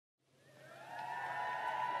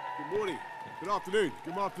Morning. Good afternoon.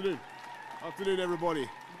 Good afternoon. Afternoon, everybody.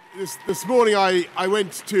 This morning I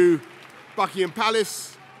went to Buckingham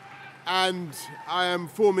Palace and I am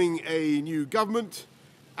forming a new government.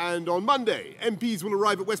 And on Monday, MPs will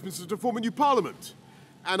arrive at Westminster to form a new parliament.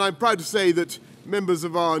 And I'm proud to say that members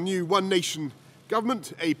of our new One Nation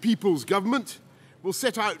government, a people's government, will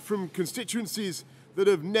set out from constituencies that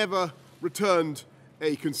have never returned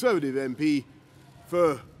a Conservative MP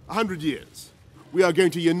for 100 years. We are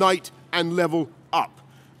going to unite and level up.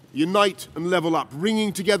 Unite and level up,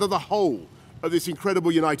 bringing together the whole of this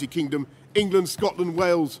incredible United Kingdom, England, Scotland,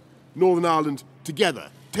 Wales, Northern Ireland, together,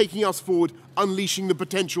 taking us forward, unleashing the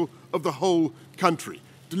potential of the whole country,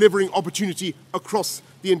 delivering opportunity across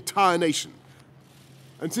the entire nation.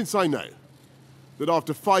 And since I know that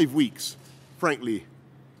after 5 weeks, frankly,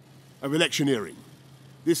 of electioneering,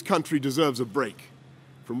 this country deserves a break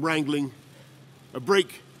from wrangling, a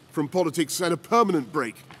break from politics, and a permanent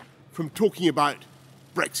break from talking about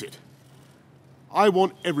Brexit. I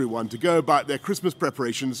want everyone to go about their Christmas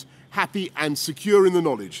preparations happy and secure in the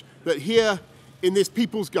knowledge that here in this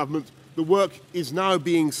people's government, the work is now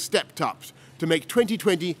being stepped up to make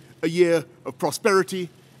 2020 a year of prosperity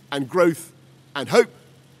and growth and hope,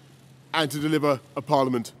 and to deliver a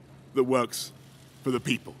parliament that works for the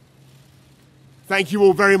people. Thank you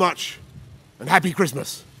all very much, and happy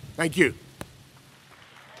Christmas. Thank you.